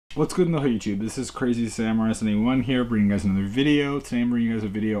What's good in the YouTube? This is Crazy Samurai 71 here, bringing you guys another video. Today I'm bringing you guys a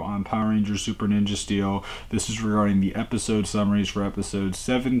video on Power Rangers Super Ninja Steel. This is regarding the episode summaries for episodes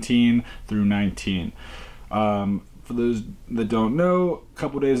 17 through 19. For those that don't know, a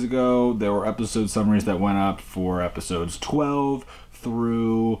couple days ago there were episode summaries that went up for episodes 12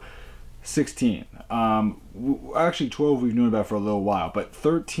 through 16. Actually 12 we've known about for a little while, but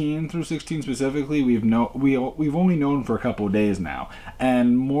 13 through 16 specifically we've only known for a couple of days now,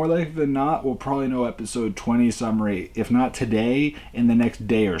 and more likely than not we'll probably know episode 20 summary, if not today, in the next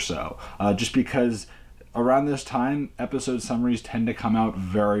day or so, just because around this time episode summaries tend to come out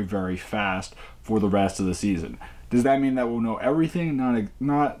very, very fast for the rest of the season. Does that mean that we'll know everything?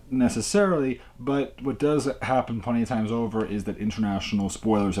 Not necessarily, but what does happen plenty of times over is that international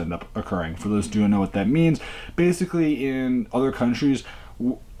spoilers end up occurring. For those who don't know what that means, basically in other countries,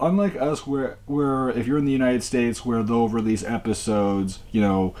 unlike us where if you're in the United States where they'll release episodes,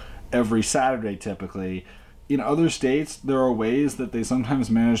 every Saturday typically, in other states, there are ways that they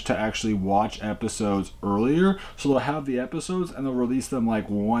sometimes manage to actually watch episodes earlier. So they'll have the episodes and they'll release them like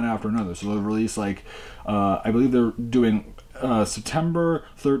one after another. So they'll release like, I believe they're doing September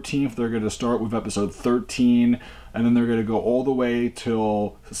 13th, they're going to start with episode 13, and then they're going to go all the way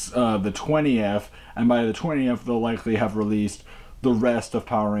till the 20th. And by the 20th, they'll likely have released the rest of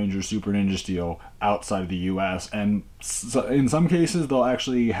Power Rangers Super Ninja Steel outside of the US, and so in some cases they'll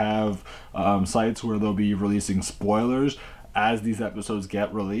actually have sites where they'll be releasing spoilers as these episodes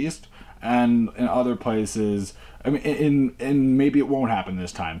get released, and in other places, I mean, in maybe it won't happen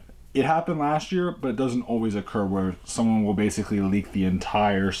this time. It happened last year, but it doesn't always occur where someone will basically leak the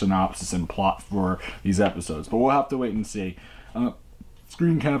entire synopsis and plot for these episodes, but we'll have to wait and see.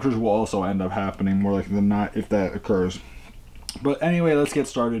 Screen captures will also end up happening more likely than not if that occurs. But anyway, let's get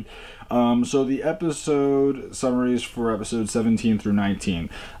started. So the episode summaries for episode 17 through 19.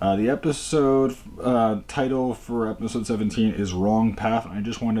 The episode title for episode 17 is Wrong Path. And I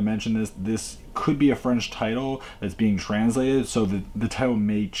just wanted to mention this. This could be a French title that's being translated, so the title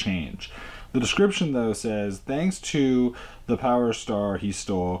may change. The description, though, says, thanks to the power star he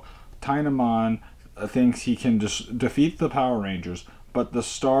stole, Tainomon thinks he can defeat the Power Rangers, but the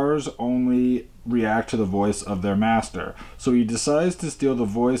stars only react to the voice of their master. So he decides to steal the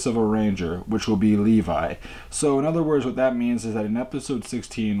voice of a ranger, which will be Levi. So in other words, what that means is that in episode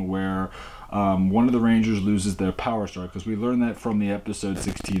 16, where one of the rangers loses their power star, because we learned that from the episode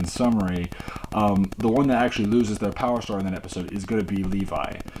 16 summary, the one that actually loses their power star in that episode is going to be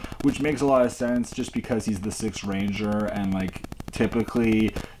Levi, which makes a lot of sense just because he's the sixth ranger, and like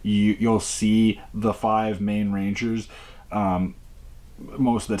typically you'll see the five main rangers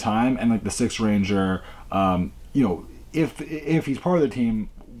most of the time, and like the sixth ranger, if he's part of the team,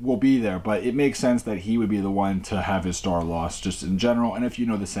 will be there, but it makes sense that he would be the one to have his star lost just in general. And if you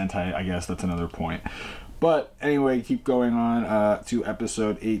know the Sentai, I guess that's another point. But anyway, keep going on to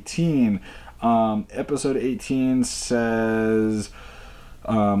episode 18. Episode 18 says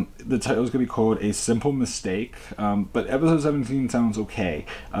the title is going to be called A Simple Mistake, but episode 17 sounds okay.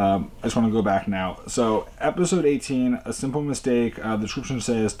 I just want to go back now. So episode 18, A Simple Mistake, the description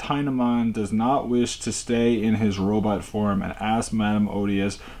says, Tainomon does not wish to stay in his robot form and asks Madame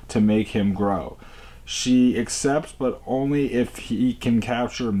Odious to make him grow. She accepts, but only if he can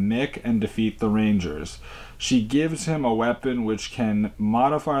capture Mick and defeat the Rangers. She gives him a weapon which can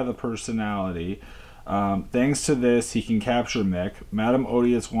modify the personality. Thanks to this, he can capture Mick. Madame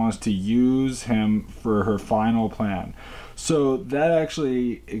Odious wants to use him for her final plan. So that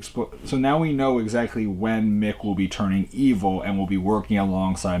actually so now we know exactly when Mick will be turning evil and will be working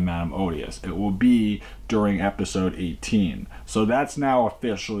alongside Madame Odious. It will be during episode 18. So that's now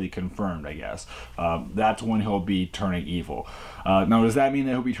officially confirmed, I guess. That's when he'll be turning evil. Now, does that mean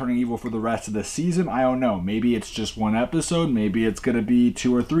that he'll be turning evil for the rest of the season? I don't know. Maybe it's just one episode. Maybe it's going to be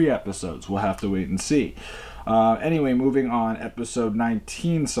 2 or 3 episodes. We'll have to wait and see. Anyway, moving on, episode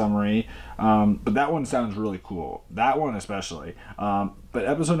 19 summary, but that one sounds really cool, that one especially. But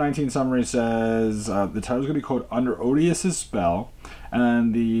episode 19 summary says the title's going to be called Under Odious's Spell,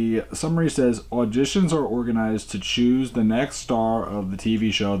 and the summary says auditions are organized to choose the next star of the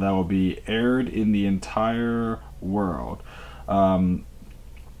TV show that will be aired in the entire world.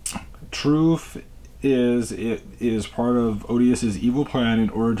 Truth is, it is part of Odious's evil plan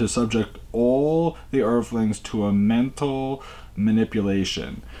in order to subject all the Earthlings to a mental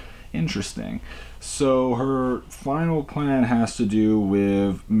manipulation. Interesting. So her final plan has to do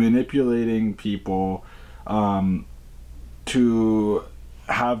with manipulating people to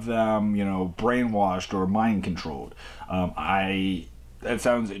have them, brainwashed or mind controlled. That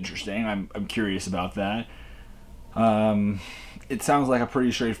sounds interesting. I'm curious about that. It sounds like a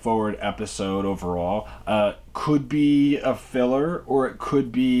pretty straightforward episode overall. Could be a filler, or it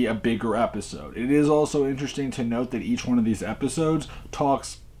could be a bigger episode. It is also interesting to note that each one of these episodes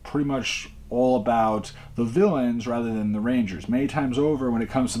talks pretty much all about the villains rather than the Rangers. Many times over, when it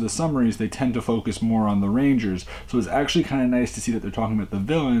comes to the summaries, they tend to focus more on the Rangers. So it's actually kind of nice to see that they're talking about the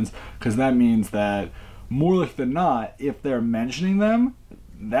villains, because that means that more likely than not, if they're mentioning them,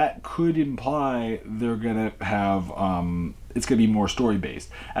 that could imply they're gonna have it's gonna be more story based.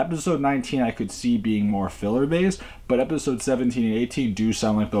 Episode 19 I could see being more filler based, but episode 17 and 18 do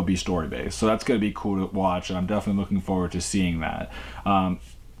sound like they'll be story based. So that's gonna be cool to watch, and I'm definitely looking forward to seeing that.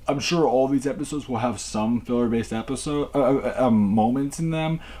 I'm sure all these episodes will have some filler-based episode moments in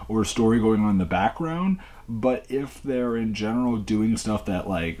them, or story going on in the background. But if they're in general doing stuff that,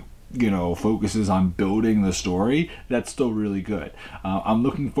 like, you know, focuses on building the story, that's still really good. I'm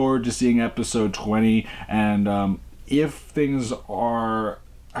looking forward to seeing episode 20, and if things are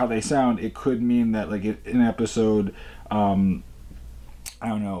how they sound, it could mean that, like, in episode I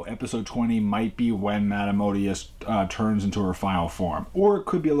don't know, episode 20 might be when Madame Odious turns into her final form. Or it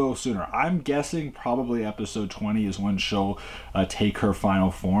could be a little sooner. I'm guessing probably episode 20 is when she'll take her final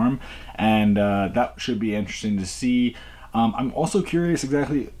form. And that should be interesting to see. I'm also curious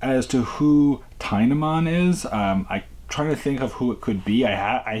exactly as to who Tynamon is. I'm trying to think of who it could be.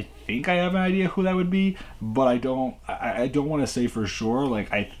 I think I have an idea who that would be, but I don't want to say for sure.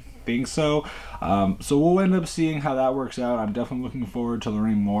 Like, I think so. So we'll end up seeing how that works out. I'm definitely looking forward to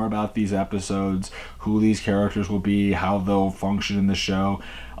learning more about these episodes, who these characters will be, how they'll function in the show.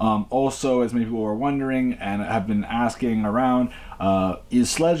 Also, as many people were wondering and have been asking around, is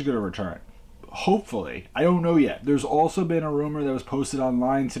Sledge going to return? Hopefully. I don't know yet. There's also been a rumor that was posted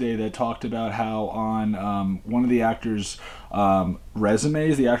online today that talked about how on one of the actors'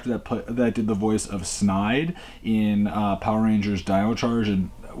 resumes, the actor that did the voice of Snide in Power Rangers Dino Charge,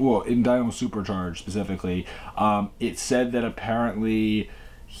 and well, in Dino Supercharge specifically, it said that apparently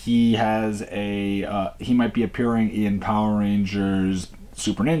he has he might be appearing in Power Rangers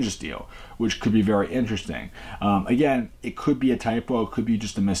Super Ninja Steel, which could be very interesting. Again, it could be a typo, it could be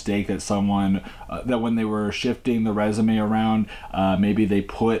just a mistake that someone, that when they were shifting the resume around, maybe they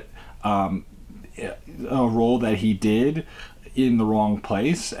put a role that he did in the wrong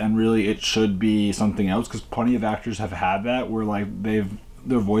place, and really it should be something else, because plenty of actors have had that, where like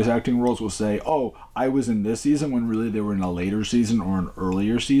their voice acting roles will say, oh, I was in this season, when really they were in a later season or an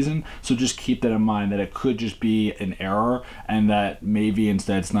earlier season. So just keep that in mind, that it could just be an error, and that maybe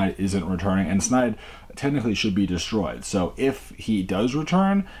instead Snide isn't returning, and Snide technically should be destroyed. So if he does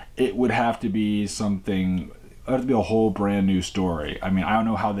return, it would have to be something, it would have to be a whole brand new story. I mean, I don't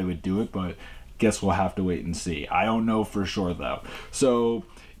know how they would do it, but guess we'll have to wait and see. I don't know for sure though. So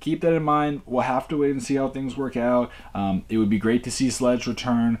keep that in mind. We'll have to wait and see how things work out. It would be great to see Sledge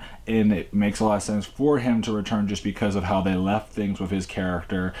return, and it makes a lot of sense for him to return just because of how they left things with his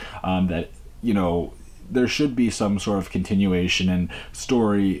character. That, you know, there should be some sort of continuation and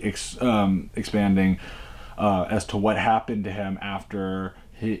story expanding as to what happened to him after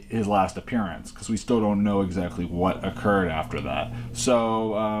his last appearance, because we still don't know exactly what occurred after that.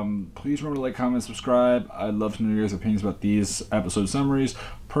 So please remember to like, comment, subscribe. I'd love to know your guys' opinions about these episode summaries.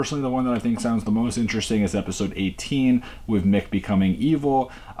 Personally, the one that I think sounds the most interesting is episode 18 with Mick becoming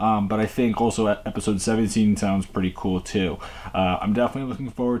evil, but I think also episode 17 sounds pretty cool too. I'm definitely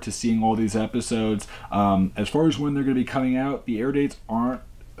looking forward to seeing all these episodes. As far as when they're going to be coming out, the air dates aren't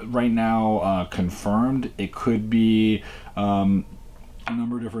right now confirmed. It could be a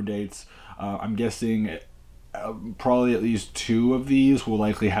number of different dates. I'm guessing probably at least 2 of these will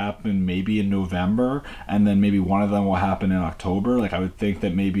likely happen maybe in November, and then maybe one of them will happen in October. Like, I would think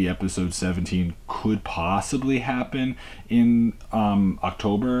that maybe episode 17 could possibly happen in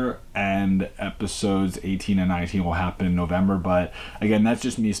October, and episodes 18 and 19 will happen in November. But again, that's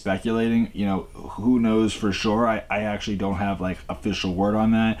just me speculating. You know, who knows for sure. I actually don't have like official word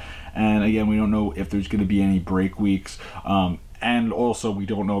on that, and again, we don't know if there's going to be any break weeks. And also, we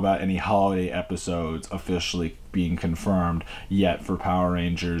don't know about any holiday episodes officially being confirmed yet for Power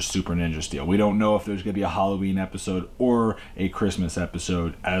Rangers Super Ninja Steel. We don't know if there's going to be a Halloween episode or a Christmas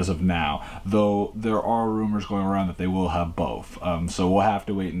episode as of now, though there are rumors going around that they will have both. So we'll have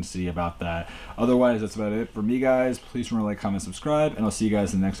to wait and see about that. Otherwise, that's about it for me, guys. Please remember to like, comment, subscribe, and I'll see you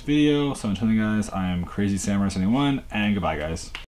guys in the next video. So until then, guys, I am Crazy Samurai 71, and goodbye, guys.